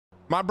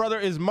My brother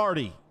is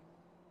Marty.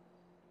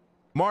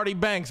 Marty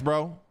Banks,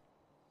 bro.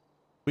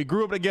 We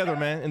grew up together,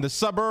 man, in the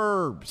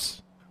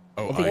suburbs.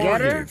 Oh,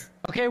 Together?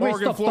 Okay, wait,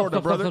 Oregon, Florida,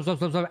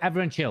 stop.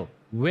 Everyone chill.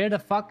 Where the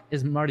fuck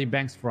is Marty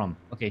Banks from?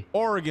 Okay.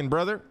 Oregon,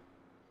 brother.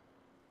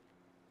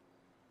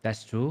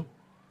 That's true.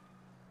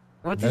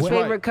 What's his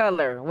favorite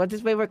color? What's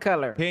his favorite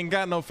color? He ain't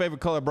got no favorite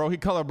color, bro. He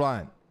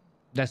colorblind.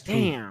 That's true.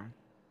 Damn.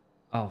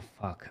 Oh,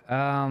 fuck.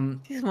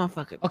 This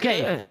motherfucker.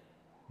 Okay. Good.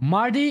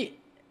 Marty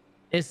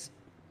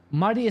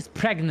is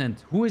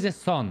pregnant. Who is his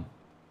son?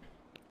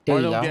 There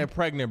Marty you don't go. get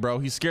pregnant, bro.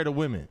 He's scared of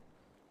women.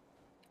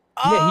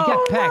 Yeah, he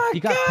got packed. He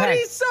got packed.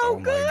 He's so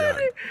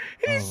good.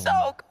 He's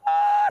so good.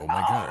 Oh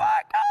my god.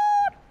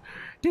 God.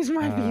 This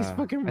might be his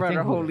fucking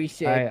brother. Holy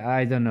shit.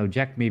 I don't know.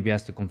 Jack maybe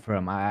has to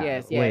confirm.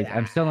 Yes. Wait,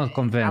 I'm still not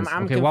convinced.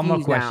 I'm okay, one more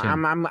confused now.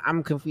 question.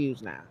 I'm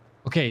confused now.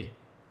 Okay,